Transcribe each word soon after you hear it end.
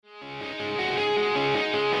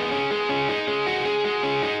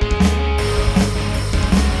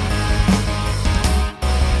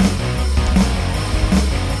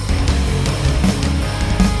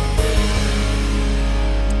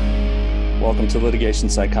Welcome to Litigation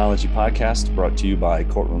Psychology Podcast, brought to you by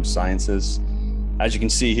Courtroom Sciences. As you can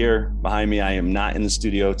see here behind me, I am not in the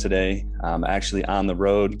studio today. I'm actually on the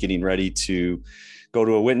road getting ready to go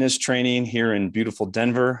to a witness training here in beautiful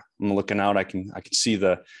Denver. I'm looking out. I can see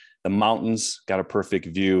the mountains, got a perfect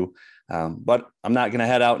view. But I'm not going to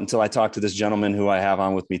head out until I talk to this gentleman who I have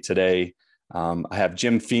on with me today. I have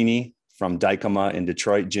Jim Feeney from Dykema in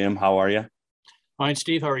Detroit. Jim, how are you? Fine,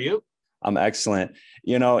 Steve. How are you? I'm excellent.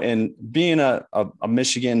 You know, and being a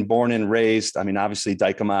Michigan born and raised, I mean, obviously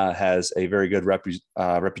Dykema has a very good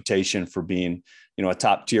reputation for being, you know, a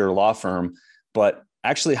top tier law firm. But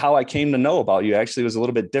actually how I came to know about you actually was a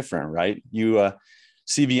little bit different, right?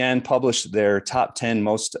 CBN published their top 10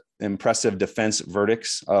 most impressive defense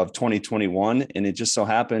verdicts of 2021. And it just so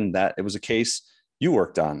happened that it was a case you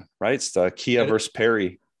worked on, right? It's the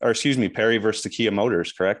Perry versus the Kia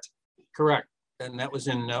Motors, correct? Correct. And that was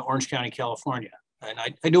in Orange County, California. And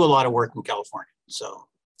I do a lot of work in California. So,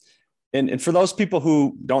 and for those people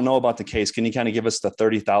who don't know about the case, can you kind of give us the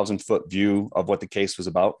 30,000 foot view of what the case was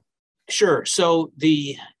about? Sure. So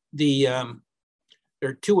there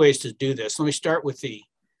are two ways to do this. Let me start with the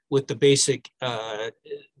basic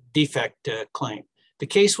defect claim. The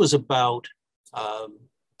case was about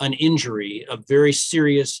an injury, a very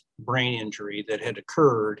serious brain injury that had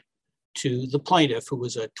occurred to the plaintiff, who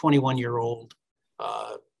was a 21-year-old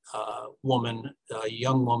woman, a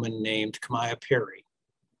young woman named Kamaya Perry.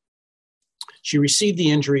 She received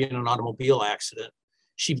the injury in an automobile accident.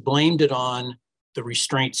 She blamed it on the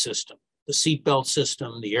restraint system, the seatbelt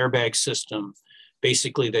system, the airbag system.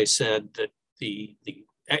 Basically, they said that the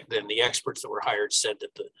experts that were hired said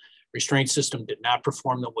that the restraint system did not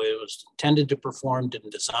perform the way it was intended to perform,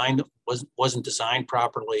 wasn't designed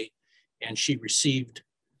properly, and she received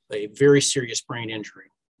a very serious brain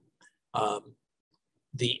injury.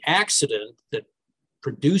 The accident that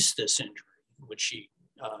produced this injury, which she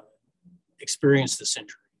experienced this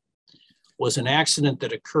injury, was an accident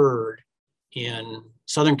that occurred in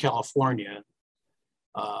Southern California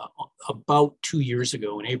about 2 years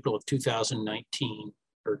ago, in April of 2019,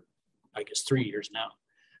 or I guess 3 years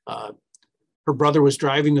now. Her brother was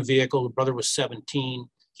driving the vehicle. Her brother was 17.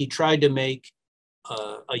 He tried to make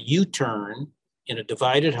a U-turn in a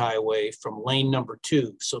divided highway from lane number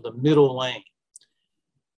 2, so the middle lane.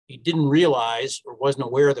 He didn't realize or wasn't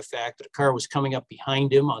aware of the fact that a car was coming up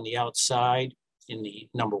behind him on the outside in the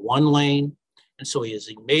number 1 lane. And so as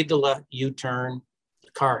he made the left U-turn,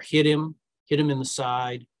 the car hit him in the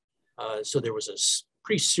side. So there was a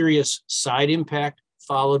pretty serious side impact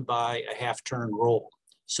followed by a half-turn roll.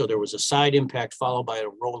 So there was a side impact followed by a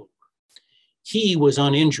rollover. He was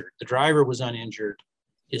uninjured. The driver was uninjured.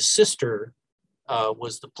 His sister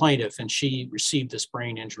was the plaintiff, and she received this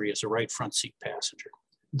brain injury as a right front seat passenger.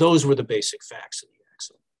 Those were the basic facts of the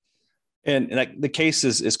accident. And the case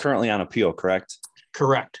is currently on appeal, correct?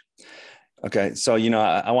 Correct. Okay. So, you know,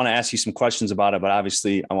 I want to ask you some questions about it, but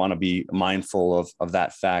obviously I want to be mindful of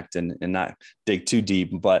that fact and not dig too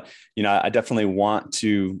deep. But, you know, I definitely want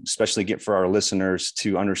to, especially get for our listeners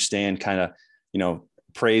to understand kind of, you know,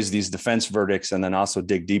 praise these defense verdicts and then also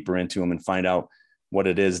dig deeper into them and find out what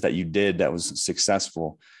it is that you did that was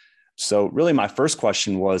successful. So really my first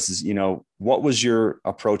question was, you know, what was your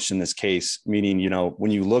approach in this case? Meaning, you know, when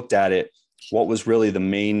you looked at it, what was really the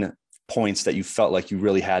main points that you felt like you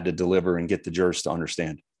really had to deliver and get the jurors to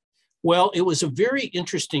understand? Well, it was a very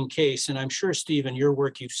interesting case. And I'm sure, Steve, in your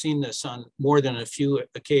work, you've seen this on more than a few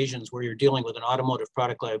occasions where you're dealing with an automotive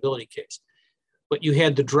product liability case. But you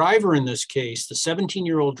had the driver in this case, the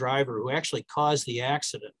 17-year-old driver who actually caused the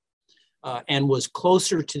accident and was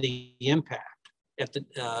closer to the impact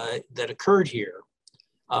that occurred here.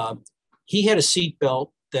 He had a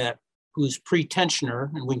seatbelt whose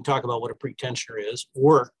pretensioner, and we can talk about what a pretensioner is,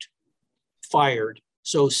 worked, fired,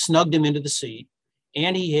 so snugged him into the seat,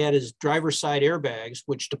 and he had his driver's side airbags,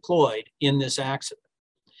 which deployed in this accident.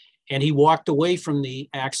 And he walked away from the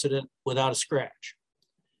accident without a scratch.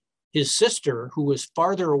 His sister, who was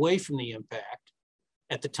farther away from the impact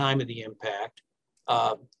at the time of the impact,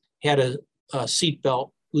 had a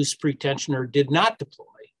seatbelt whose pretensioner did not deploy,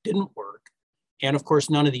 didn't work. And of course,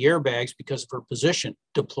 none of the airbags, because of her position,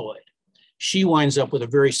 deployed. She winds up with a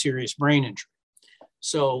very serious brain injury.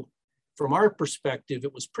 So from our perspective,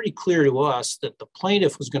 it was pretty clear to us that the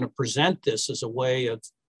plaintiff was going to present this as a way of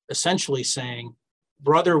essentially saying,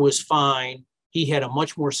 brother was fine. He had a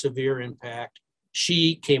much more severe impact.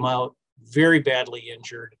 She came out very badly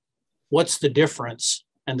injured. What's the difference?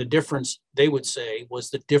 And the difference, they would say,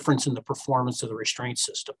 was the difference in the performance of the restraint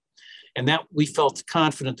system. And that we felt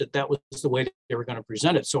confident that that was the way they were going to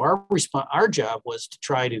present it. So our job was to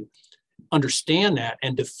try to understand that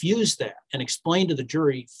and diffuse that and explain to the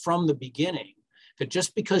jury from the beginning that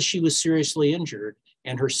just because she was seriously injured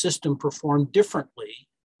and her system performed differently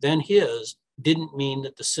than his didn't mean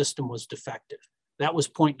that the system was defective. That was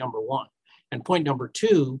point number one. And point number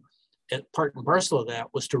two, part and parcel of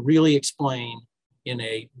that, was to really explain in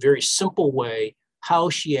a very simple way how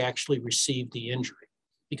she actually received the injury,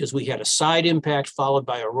 because we had a side impact followed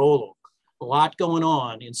by a rollover, a lot going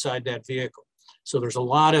on inside that vehicle. So there's a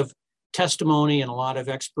lot of testimony and a lot of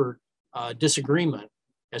expert disagreement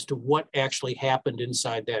as to what actually happened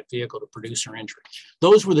inside that vehicle to produce her injury.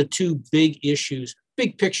 Those were the two big issues,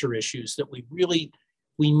 big picture issues that we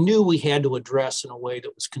knew we had to address in a way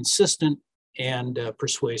that was consistent and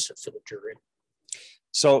persuasive for the jury.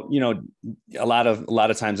 So, a lot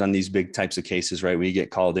of times on these big types of cases, right, we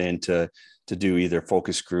get called in to do either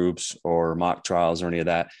focus groups or mock trials or any of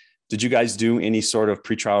that. Did you guys do any sort of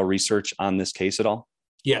pretrial research on this case at all?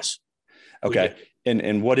 Yes. Okay.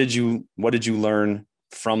 And what did you learn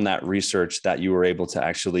from that research that you were able to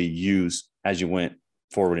actually use as you went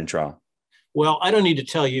forward in trial? Well, I don't need to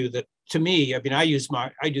tell you that. To me, I mean, I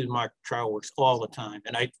do mock trial works all the time.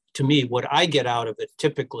 And to me, what I get out of it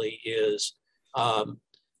typically is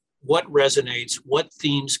what resonates, what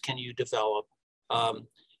themes can you develop?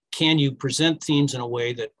 Can you present themes in a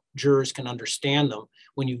way that jurors can understand them?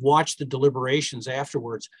 When you watch the deliberations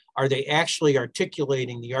afterwards, are they actually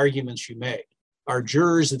articulating the arguments you made? Are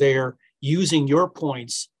jurors there using your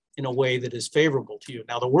points in a way that is favorable to you?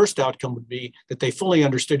 Now, the worst outcome would be that they fully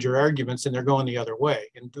understood your arguments and they're going the other way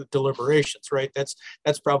in the deliberations, right? That's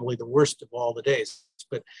probably the worst of all the days.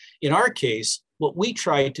 But in our case, what we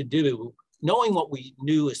tried to do, knowing what we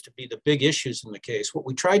knew is to be the big issues in the case, what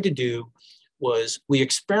we tried to do was we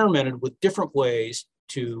experimented with different ways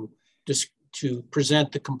to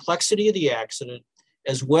present the complexity of the accident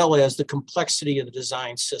as well as the complexity of the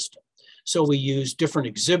design system. So we used different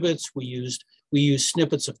exhibits, we used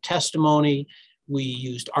snippets of testimony, we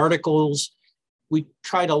used articles. We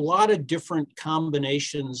tried a lot of different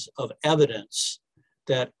combinations of evidence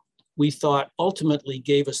that we thought ultimately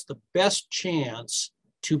gave us the best chance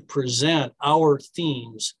to present our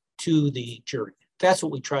themes to the jury. That's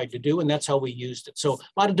what we tried to do, and that's how we used it. So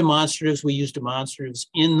a lot of demonstratives, we used demonstratives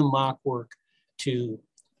in the mock work to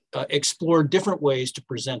explore different ways to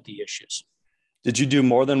present the issues. Did you do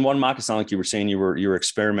more than one mock? It sounded like you were saying you were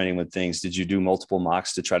experimenting with things. Did you do multiple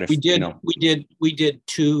mocks to try to? We did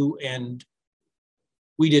two, and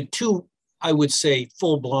we did two, I would say,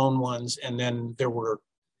 full-blown ones, and then there was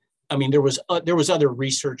other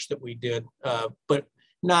research that we did, but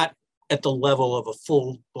not at the level of a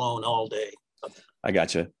full-blown all day. I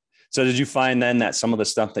gotcha. So did you find then that some of the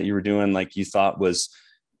stuff that you were doing, like you thought was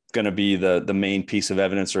going to be the main piece of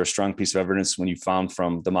evidence or a strong piece of evidence, when you found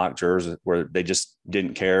from the mock jurors where they just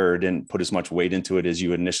didn't care or didn't put as much weight into it as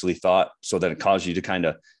you initially thought, so that it caused you to kind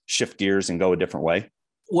of shift gears and go a different way?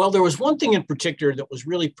 Well, there was one thing in particular that was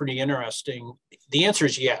really pretty interesting. The answer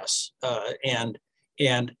is yes. And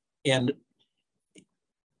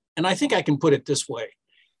I think I can put it this way.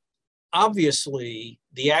 Obviously,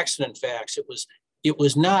 the accident facts, it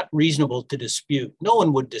was not reasonable to dispute. No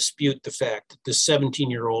one would dispute the fact that this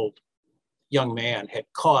 17-year-old young man had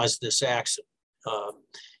caused this accident.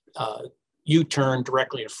 U-turn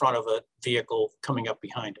directly in front of a vehicle coming up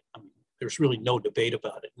behind it. I mean, there's really no debate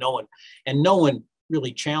about it. No one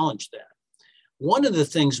really challenged that. One of the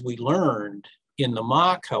things we learned in the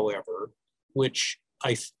mock, however, which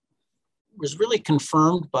was really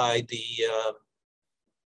confirmed by the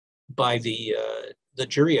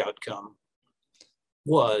jury outcome,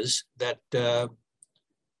 was that the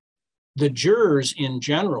jurors in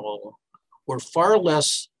general were far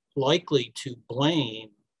less likely to blame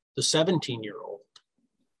the 17-year-old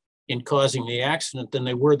in causing the accident than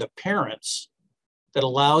they were the parents that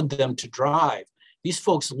allowed them to drive. These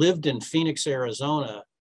folks lived in Phoenix, Arizona,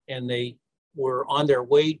 and they were on their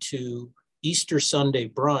way to Easter Sunday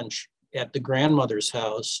brunch at the grandmother's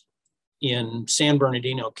house in San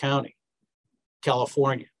Bernardino County,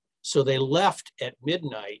 California. So they left at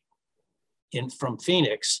midnight from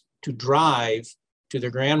Phoenix to drive to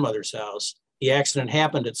their grandmother's house. The accident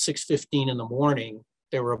happened at 6:15 in the morning.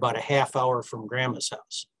 They were about a half hour from grandma's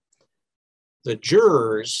house. The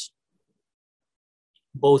jurors,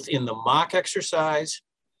 both in the mock exercise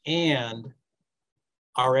and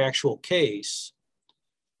our actual case,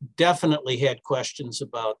 definitely had questions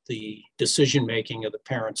about the decision-making of the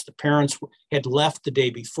parents. The parents had left the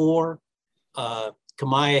day before.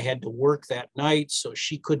 Kamaya had to work that night, so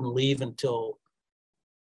she couldn't leave until,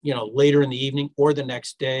 later in the evening or the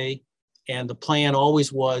next day. And the plan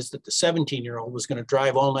always was that the 17-year-old was going to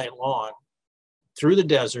drive all night long through the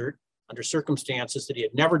desert under circumstances that he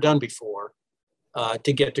had never done before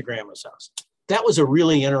to get to grandma's house. That was a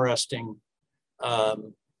really interesting,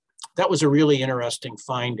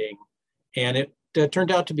 finding. And it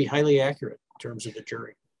turned out to be highly accurate in terms of the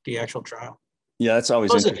jury, the actual trial. Yeah, that's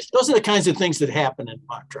always interesting. Those are the kinds of things that happen in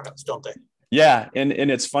mock trials, don't they? Yeah, and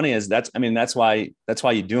it's funny that's why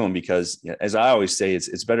you do them, because as I always say,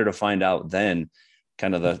 it's better to find out then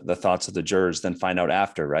kind of the thoughts of the jurors than find out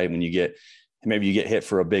after, right? When you get hit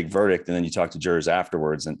for a big verdict and then you talk to jurors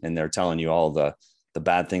afterwards and they're telling you all the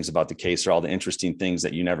bad things about the case or all the interesting things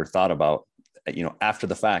that you never thought about, after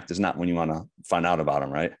the fact is not when you want to find out about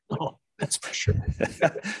them, right? Oh, that's for sure.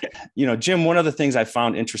 Jim, one of the things I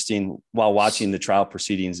found interesting while watching the trial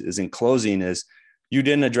proceedings is in closing is you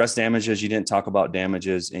didn't address damages. You didn't talk about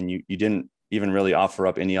damages, and you didn't even really offer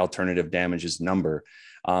up any alternative damages number.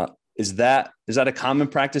 Is that a common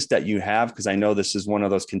practice that you have? Because I know this is one of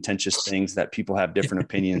those contentious things that people have different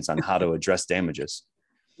opinions on how to address damages.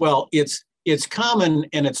 Well, it's common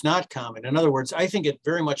and it's not common. In other words, I think it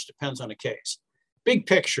very much depends on a case. Big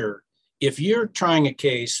picture, if you're trying a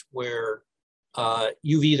case where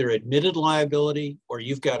you've either admitted liability or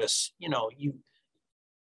you've got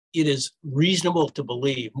it is reasonable to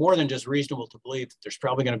believe, more than just reasonable to believe, that there's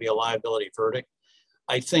probably going to be a liability verdict.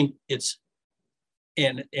 I think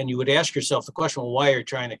and you would ask yourself the question, well, why are you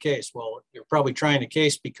trying the case? Well, you're probably trying the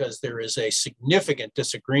case because there is a significant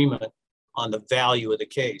disagreement on the value of the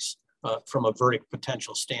case from a verdict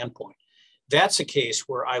potential standpoint. That's a case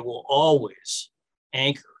where I will always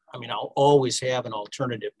anchor. I'll always have an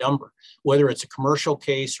alternative number. Whether it's a commercial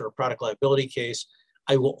case or a product liability case,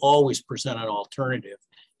 I will always present an alternative,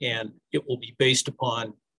 and it will be based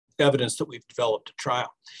upon evidence that we've developed at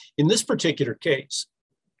trial. In this particular case,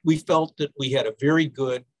 we felt that we had a very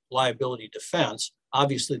good liability defense.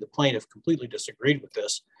 Obviously, the plaintiff completely disagreed with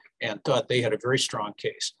this and thought they had a very strong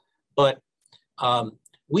case. But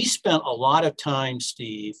we spent a lot of time,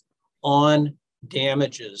 Steve, on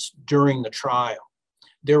damages during the trial.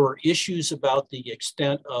 There were issues about the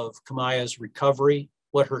extent of Kamaya's recovery,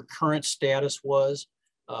 what her current status was.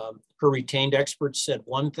 Her retained experts said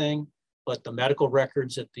one thing, but the medical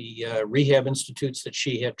records at the rehab institutes that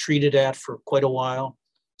she had treated at for quite a while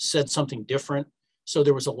said something different. So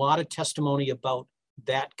there was a lot of testimony about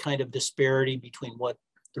that kind of disparity between what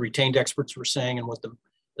the retained experts were saying and what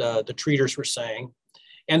the treaters were saying.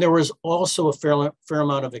 And there was also a fair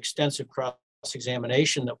amount of extensive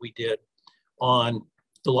cross-examination that we did on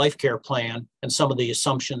the life care plan and some of the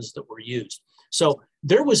assumptions that were used. So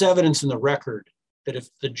there was evidence in the record that if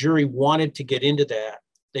the jury wanted to get into that,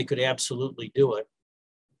 they could absolutely do it.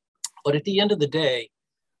 But at the end of the day,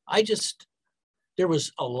 there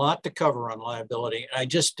was a lot to cover on liability. And I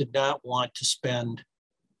just did not want to spend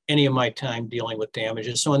any of my time dealing with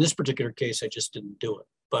damages. So in this particular case, I just didn't do it.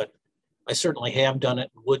 But I certainly have done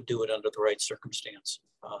it and would do it under the right circumstance.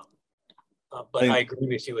 But I agree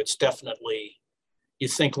with you. It's definitely, you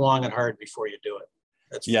think long and hard before you do it.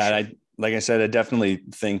 That's yeah. Sure. Like I said, I definitely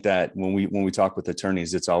think that when we talk with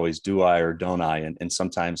attorneys, it's always do I or don't I? And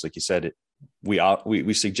sometimes, like you said,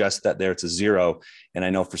 we suggest that there it's a zero. And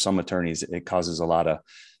I know for some attorneys, it causes a lot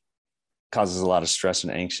of stress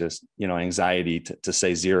and anxiety to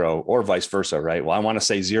say zero, or vice versa, right? Well, I want to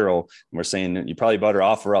say zero. And we're saying you probably better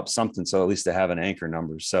offer up something so at least they have an anchor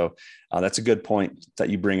number. So that's a good point that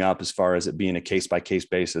you bring up as far as it being a case by case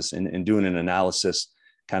basis and doing an analysis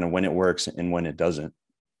kind of when it works and when it doesn't.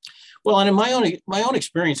 Well, and in my own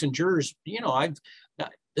experience, and jurors,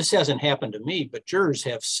 this hasn't happened to me, but jurors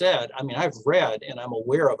have said, I've read and I'm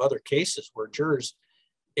aware of other cases where jurors,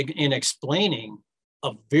 in explaining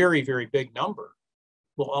a very, very big number,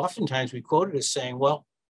 well, oftentimes we quote it as saying, well,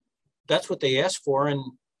 that's what they asked for and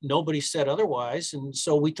nobody said otherwise. And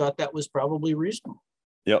so we thought that was probably reasonable.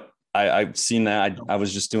 Yep. I've seen that. I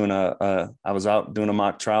was just doing I was out doing a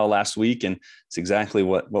mock trial last week, and it's exactly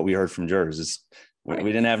what we heard from jurors is we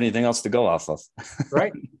didn't have anything else to go off of.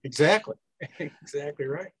 Right. Exactly. Exactly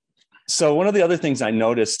right. So one of the other things I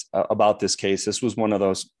noticed about this case, this was one of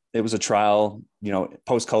those, it was a trial,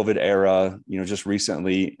 post-COVID era, just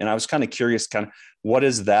recently. And I was kind of curious, what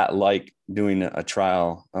is that like doing a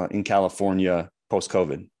trial in California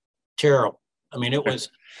post-COVID? Terrible.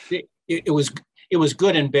 It was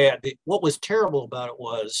good and bad. What was terrible about it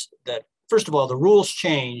was that, first of all, the rules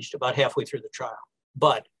changed about halfway through the trial.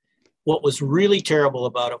 But what was really terrible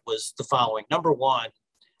about it was the following. Number one,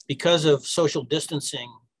 because of social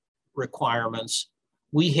distancing requirements,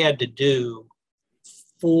 we had to do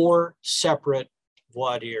 4 separate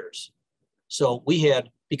voir dires. So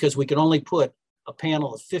because we could only put a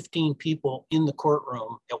panel of 15 people in the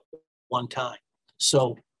courtroom at one time.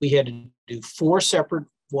 So we had to do 4 separate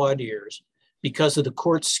voir dires. Because of the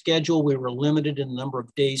court's schedule, we were limited in the number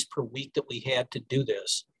of days per week that we had to do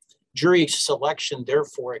this. Jury selection,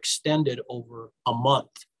 therefore, extended over a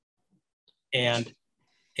month. And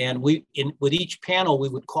with each panel, we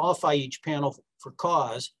would qualify each panel for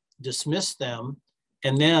cause, dismiss them,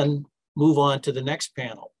 and then move on to the next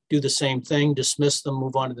panel. Do the same thing, dismiss them,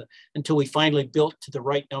 move on to until we finally built to the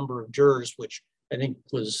right number of jurors, which I think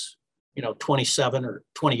was, 27 or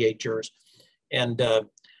 28 jurors. And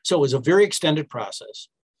so it was a very extended process.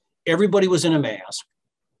 Everybody was in a mask.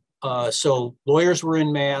 So lawyers were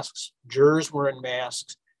in masks, jurors were in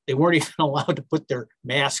masks. They weren't even allowed to put their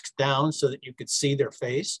masks down so that you could see their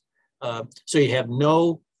face. So you have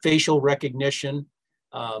no facial recognition.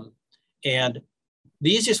 And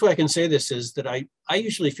the easiest way I can say this is that I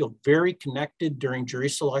usually feel very connected during jury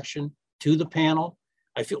selection to the panel.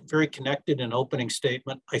 I feel very connected in opening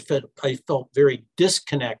statement. I felt very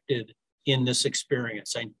disconnected in this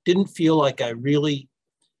experience. I didn't feel like I really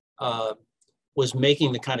was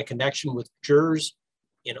making the kind of connection with jurors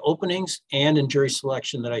in openings and in jury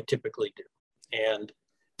selection that I typically do. And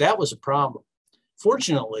that was a problem.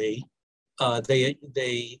 Fortunately,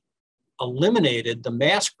 they eliminated the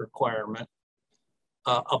mask requirement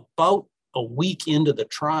about a week into the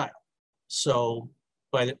trial. So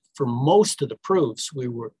for most of the proofs, we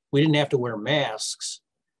didn't have to wear masks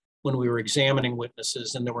when we were examining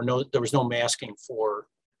witnesses, and there was no masking for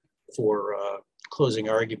closing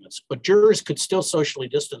arguments. But jurors could still socially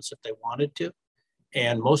distance if they wanted to,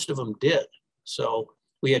 and most of them did. So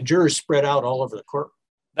we had jurors spread out all over the courtroom.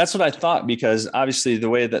 That's what I thought, because obviously the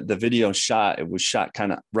way that the video shot, it was shot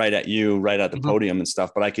kind of right at you, right at the podium and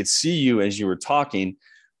stuff. But I could see you as you were talking,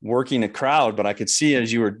 working a crowd, but I could see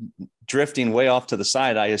as you were drifting way off to the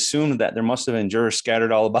side. I assumed that there must have been jurors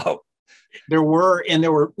scattered all about. We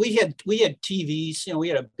had TVs, we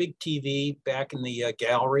had a big TV back in the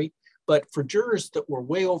gallery, but for jurors that were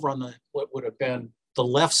way over on what would have been the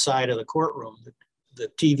left side of the courtroom, the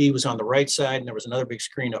TV was on the right side and there was another big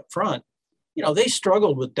screen up front. They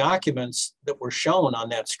struggled with documents that were shown on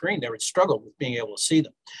that screen. They would struggle with being able to see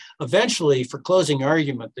them. Eventually, for closing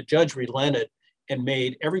argument, the judge relented and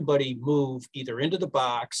made everybody move either into the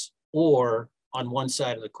box or on one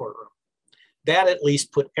side of the courtroom. That at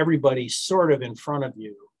least put everybody sort of in front of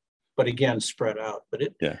you, but again, spread out. But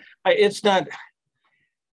it's not,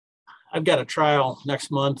 I've got a trial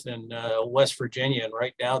next month in West Virginia, and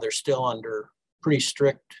right now they're still under pretty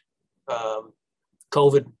strict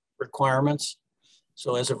COVID requirements.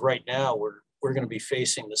 So as of right now, we're going to be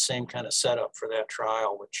facing the same kind of setup for that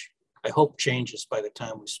trial, which I hope changes by the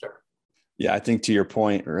time we start. Yeah, I think to your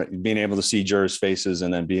point, right, being able to see jurors' faces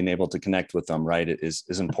and then being able to connect with them, right, is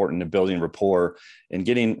important to building rapport and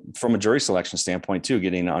getting, from a jury selection standpoint too,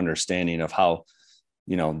 getting an understanding of how,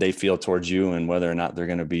 they feel towards you and whether or not they're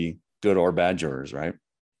going to be good or bad jurors, right?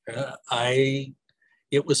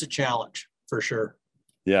 It was a challenge for sure.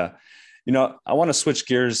 Yeah. I want to switch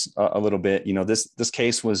gears a little bit. This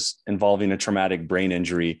case was involving a traumatic brain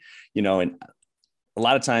injury, and a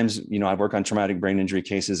lot of times, I work on traumatic brain injury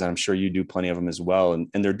cases. I'm sure you do plenty of them as well. And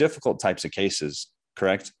they're difficult types of cases,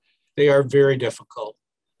 correct? They are very difficult.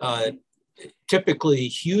 Typically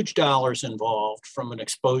huge dollars involved from an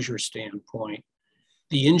exposure standpoint.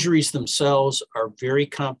 The injuries themselves are very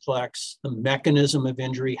complex. The mechanism of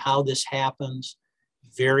injury, how this happens,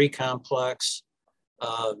 very complex.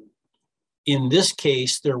 In this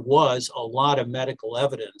case, there was a lot of medical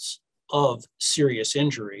evidence of serious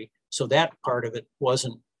injury. So that part of it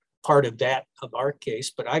wasn't part of our case,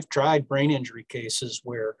 but I've tried brain injury cases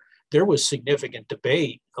where there was significant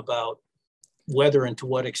debate about whether and to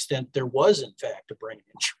what extent there was in fact a brain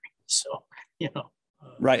injury. So,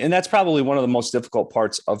 Right. And that's probably one of the most difficult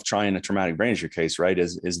parts of trying a traumatic brain injury case, right?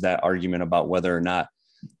 Is that argument about whether or not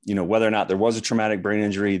there was a traumatic brain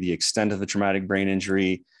injury, the extent of the traumatic brain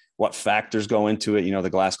injury, what factors go into it, the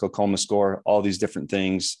Glasgow Coma score, all these different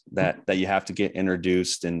things that you have to get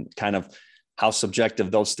introduced, and kind of how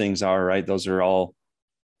subjective those things are, right? Those are all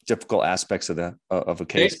difficult aspects of a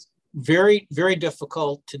case. Very, very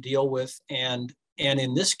difficult to deal with. And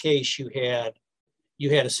in this case, you had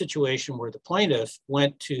a situation where the plaintiff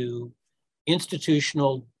went to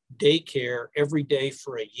institutional daycare every day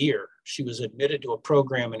for a year. She was admitted to a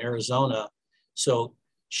program in Arizona. So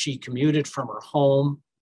she commuted from her home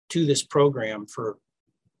to this program for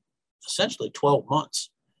essentially 12 months.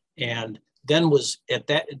 And then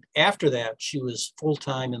after that, she was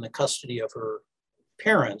full-time in the custody of her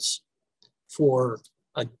parents for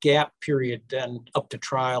a gap period, then up to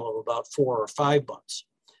trial of about 4 or 5 months.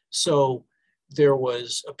 So there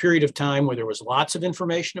was a period of time where there was lots of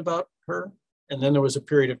information about her, And then there was a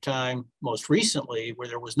period of time, most recently, where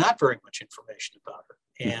there was not very much information about her,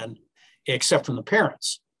 and except from the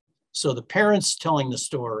parents. So the parents telling the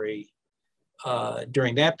story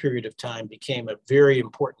during that period of time became a very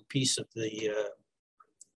important piece of the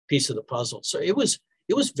puzzle. So it was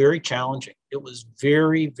very challenging. It was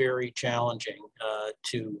very, very challenging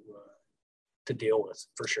to deal with,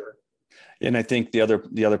 for sure. And I think the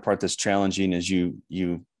other part that's challenging is you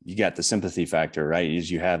get the sympathy factor, right? Is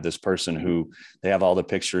you have this person who they have all the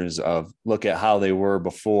pictures of, look at how they were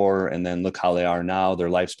before, and then look how they are now. Their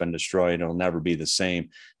life's been destroyed. It'll never be the same.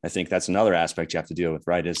 I think that's another aspect you have to deal with,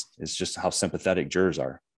 right? Is just how sympathetic jurors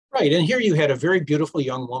are. Right. And here you had a very beautiful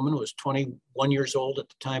young woman who was 21 years old at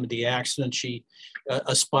the time of the accident. She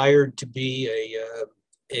aspired to be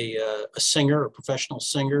a singer, a professional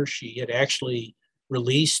singer. She had actually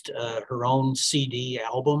released her own CD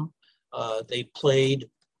album. They played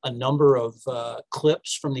a number of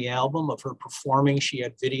clips from the album of her performing. She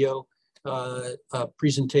had video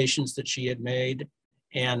presentations that she had made.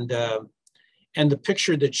 And the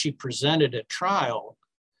picture that she presented at trial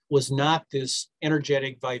was not this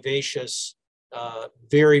energetic, vivacious,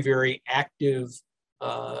 very, very active,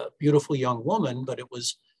 beautiful young woman, but it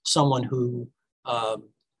was someone who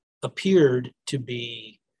appeared to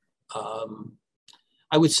be,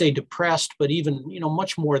 I would say, depressed, but even,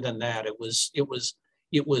 much more than that. It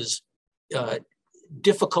was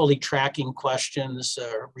difficulty tracking questions,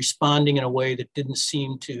 responding in a way that didn't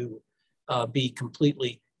seem to be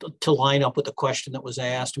completely to line up with the question that was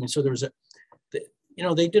asked. I mean, so there was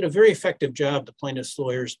they did a very effective job, the plaintiff's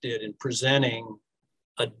lawyers did, in presenting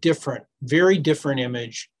a very different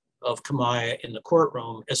image of Kamaya in the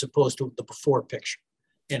courtroom as opposed to the before picture.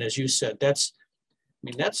 And as you said, that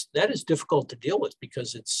is difficult to deal with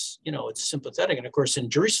because it's sympathetic. And of course, in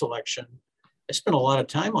jury selection, I spent a lot of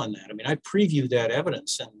time on that. I mean, I preview that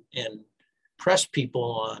evidence and press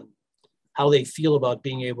people on how they feel about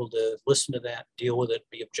being able to listen to that, deal with it,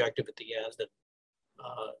 be objective at the end.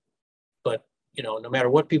 But no matter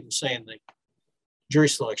what people say in the jury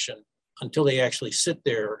selection, until they actually sit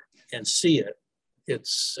there and see it,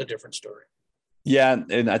 it's a different story. Yeah,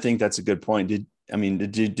 and I think that's a good point. Did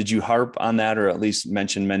you harp on that, or at least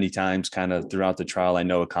mention many times kind of throughout the trial? I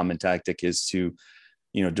know a common tactic is to,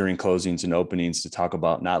 during closings and openings, to talk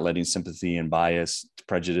about not letting sympathy and bias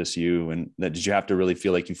prejudice you. And that, did you have to really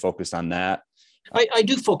feel like you focused on that? I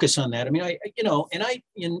do focus on that. I mean,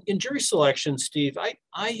 in jury selection, Steve,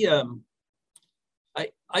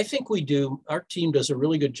 I think we do. Our team does a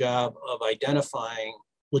really good job of identifying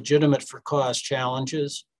legitimate for cause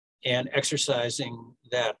challenges and exercising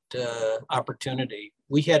that opportunity.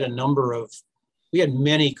 We had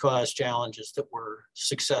many cause challenges that were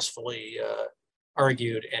successfully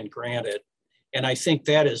argued and granted. And I think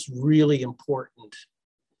that is really important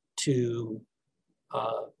to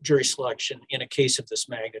jury selection in a case of this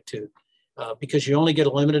magnitude, because you only get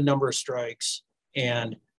a limited number of strikes,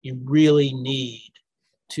 and you really need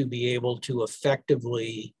to be able to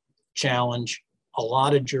effectively challenge a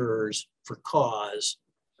lot of jurors for cause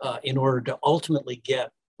in order to ultimately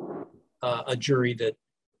get a jury that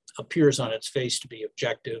appears on its face to be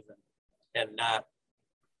objective and not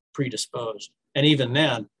predisposed. And even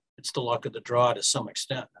then, it's the luck of the draw to some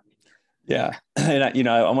extent. Yeah. And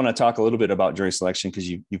I want to talk a little bit about jury selection because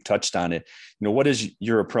you've touched on it. What is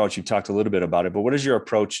your approach? You talked a little bit about it, but what is your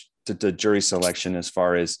approach to jury selection as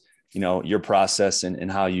far as, your process and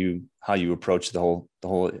how you approach the whole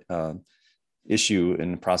issue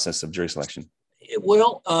and process of jury selection?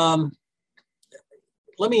 Well,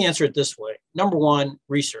 let me answer it this way. Number one,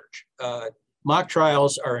 research. Mock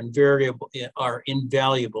trials are invaluable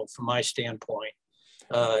from my standpoint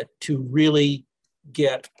to really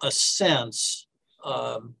get a sense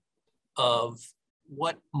of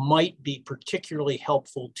what might be particularly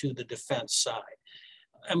helpful to the defense side.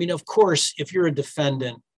 I mean, of course, if you're a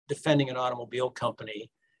defendant defending an automobile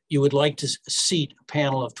company, you would like to seat a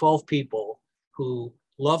panel of 12 people who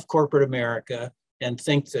love corporate America and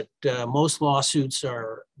think that most lawsuits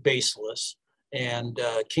are baseless and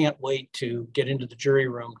can't wait to get into the jury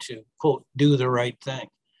room to, quote, do the right thing.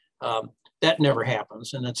 That never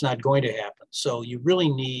happens, and that's not going to happen. So you really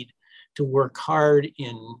need to work hard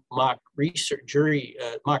in mock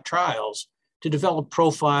trials to develop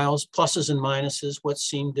profiles, pluses and minuses, what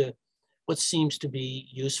seems to be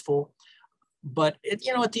useful. But at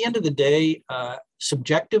the end of the day,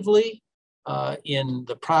 subjectively, in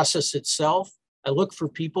the process itself, I look for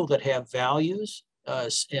people that have values,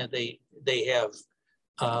 and they have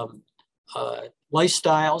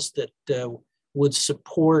lifestyles that would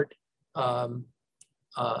support a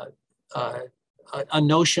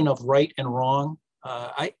notion of right and wrong.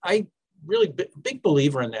 I really big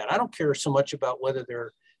believer in that. I don't care so much about whether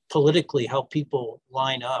they're politically how people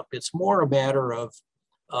line up. It's more a matter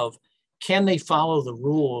of can they follow the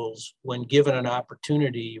rules when given an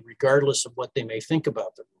opportunity, regardless of what they may think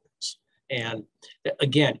about the rules. And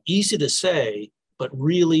again, easy to say, but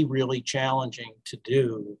really, really challenging to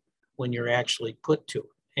do when you're actually put to it.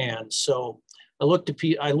 And so I look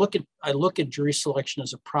at jury selection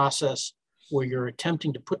as a process where you're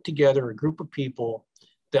attempting to put together a group of people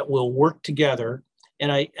that will work together.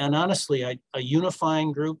 And honestly, a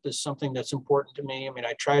unifying group is something that's important to me. I mean,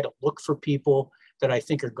 I try to look for people that I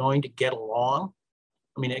think are going to get along.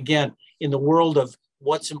 I mean, again, in the world of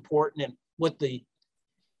what's important and what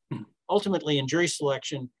ultimately in jury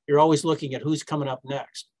selection, you're always looking at who's coming up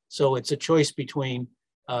next. So it's a choice between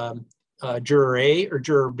juror A or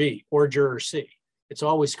juror B or juror C. It's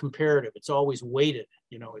always comparative. It's always weighted.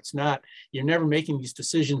 It's not, you're never making these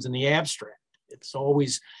decisions in the abstract. It's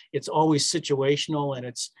always situational, and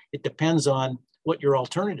it depends on what your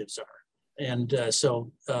alternatives are. And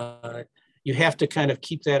so you have to kind of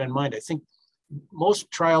keep that in mind. I think most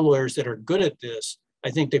trial lawyers that are good at this, I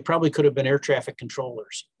think they probably could have been air traffic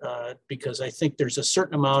controllers, because I think there's a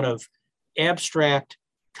certain amount of abstract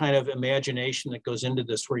kind of imagination that goes into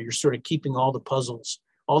this, where you're sort of keeping all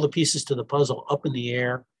the pieces to the puzzle up in the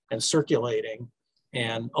air and circulating.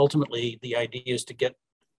 And ultimately the idea is to get,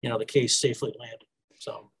 the case safely landed.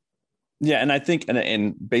 So. Yeah. And I think,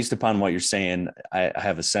 and based upon what you're saying, I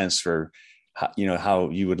have a sense for how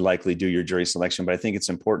you would likely do your jury selection, but I think it's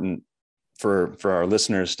important for our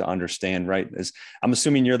listeners to understand, right? Is I'm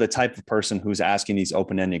assuming you're the type of person who's asking these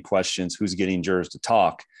open-ended questions, who's getting jurors to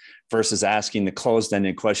talk, versus asking the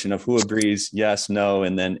closed-ended question of who agrees, yes, no,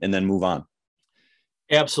 and then move on.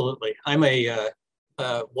 Absolutely. I'm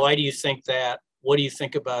why do you think that? What do you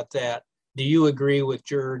think about that? Do you agree with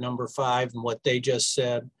juror number 5 and what they just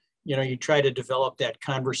said? You try to develop that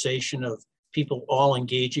conversation of people all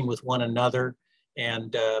engaging with one another,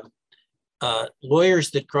 and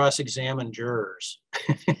lawyers that cross-examine jurors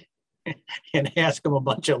and ask them a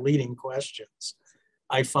bunch of leading questions,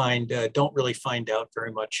 I find don't really find out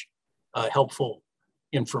very much helpful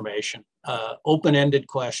information. Open-ended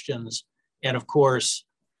questions, and of course,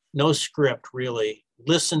 no script really.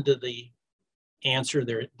 Listen to the answer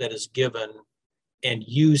that is given and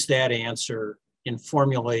use that answer in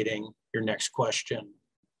formulating your next question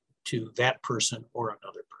to that person or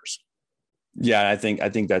another person. Yeah, I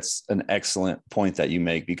think that's an excellent point that you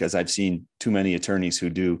make, because I've seen too many attorneys who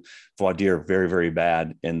do voir dire very, very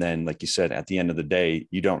bad. And then, like you said, at the end of the day,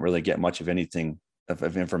 you don't really get much of anything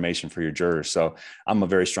of information for your jurors. So I'm a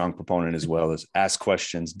very strong proponent as well, as ask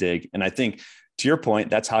questions, dig. And I think, to your point,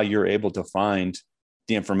 that's how you're able to find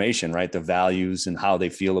the information, right? The values and how they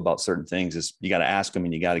feel about certain things is you got to ask them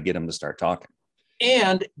and you got to get them to start talking.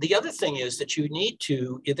 And the other thing is that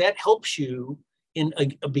that helps you in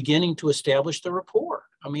a beginning to establish the rapport.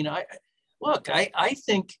 I mean, I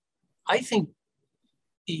think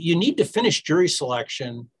you need to finish jury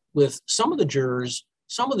selection with some of the jurors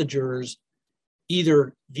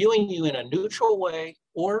either viewing you in a neutral way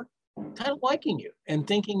or kind of liking you and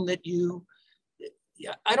thinking that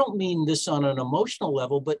I don't mean this on an emotional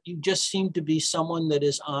level, but you just seem to be someone that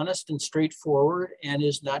is honest and straightforward and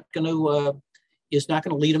is not going to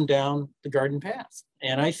lead them down the garden path.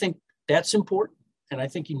 And I think that's important. And I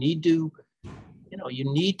think you need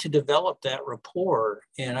to develop that rapport.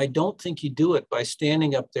 And I don't think you do it by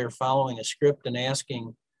standing up there following a script and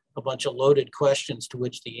asking a bunch of loaded questions to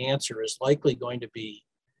which the answer is likely going to be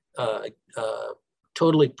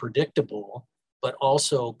totally predictable, but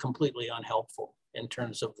also completely unhelpful in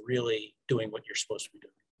terms of really doing what you're supposed to be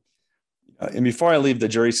doing. And before I leave the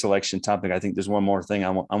jury selection topic, I think there's one more thing I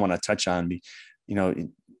want to touch on.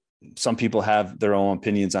 Some people have their own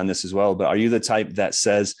opinions on this as well, but are you the type that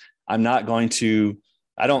says,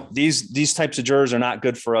 these types of jurors are not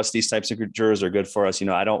good for us. These types of jurors are good for us.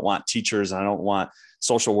 I don't want teachers. I don't want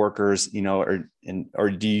social workers, or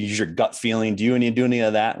do you use your gut feeling? Do you do any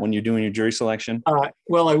of that when you're doing your jury selection?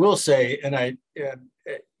 Well, I will say,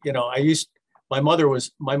 my mother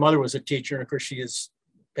was a teacher, and of course she has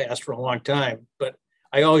passed for a long time, but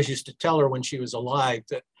I always used to tell her when she was alive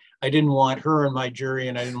that I didn't want her in my jury,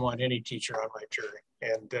 and I didn't want any teacher on my jury.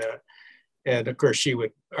 And of course she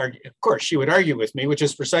would argue with me, which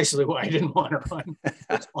is precisely why I didn't want her on.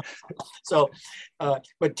 So,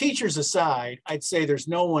 but teachers aside, I'd say there's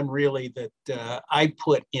no one really that I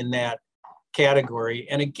put in that category.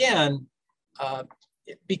 And again,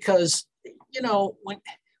 because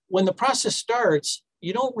when the process starts,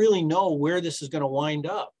 you don't really know where this is going to wind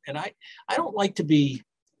up. And I don't like to be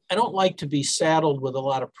saddled with a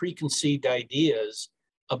lot of preconceived ideas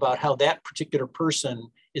about how that particular person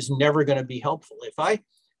is never going to be helpful.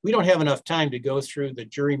 We don't have enough time to go through the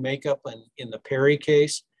jury makeup in the Perry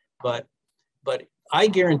case, but I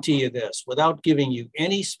guarantee you this, without giving you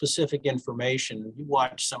any specific information, you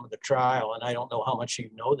watch some of the trial, and I don't know how much you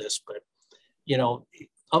know this, but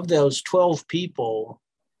of those 12 people,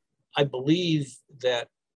 I believe that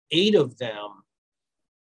 8 or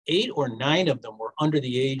 9 of them were under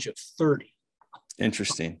the age of 30.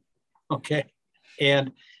 Interesting. Okay.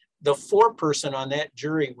 And the foreperson on that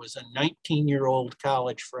jury was a 19-year-old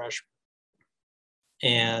college freshman.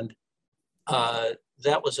 And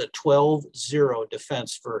that was a 12-0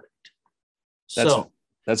 defense verdict.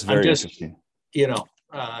 That's very interesting.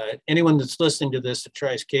 Anyone that's listening to this that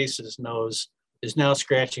tries cases is now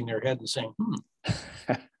scratching their head and saying,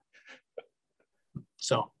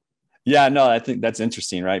 So. Yeah, no, I think that's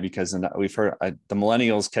interesting, right? Because we've heard the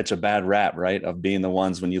millennials catch a bad rap, right? Of being the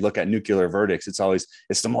ones, when you look at nuclear verdicts, it's the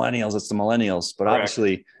millennials. But Correct.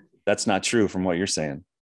 Obviously that's not true from what you're saying.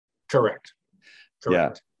 Correct.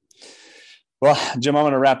 Yeah. Well, Jim, I'm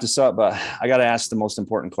going to wrap this up, but I got to ask the most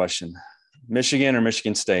important question. Michigan or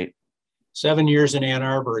Michigan State? 7 years in Ann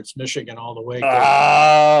Arbor. It's Michigan all the way.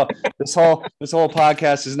 Oh, this whole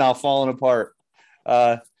podcast is now falling apart.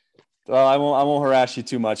 Well, I won't harass you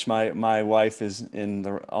too much. My wife is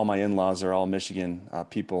all my in-laws are all Michigan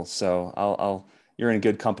people. So you're in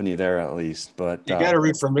good company there at least, but you got to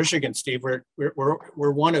root for Michigan, Steve. We're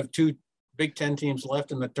one of 2 Big Ten teams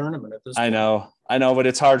left in the tournament at this point. I know, but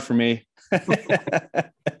it's hard for me.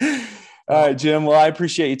 All right, Jim. Well, I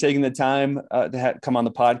appreciate you taking the time to come on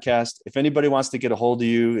the podcast. If anybody wants to get a hold of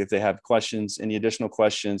you, if they have questions, any additional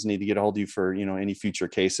questions, need to get a hold of you for, any future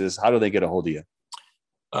cases, how do they get a hold of you?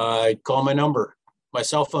 Call my number. My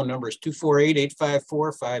cell phone number is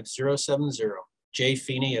 248-854-5070.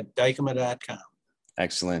 jfeeney@dykema.com.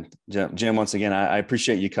 Excellent. Jim, once again, I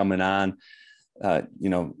appreciate you coming on,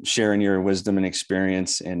 sharing your wisdom and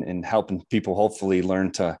experience and helping people hopefully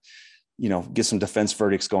learn to, get some defense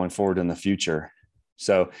verdicts going forward in the future.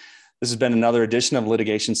 So this has been another edition of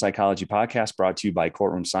Litigation Psychology Podcast brought to you by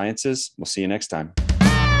Courtroom Sciences. We'll see you next time.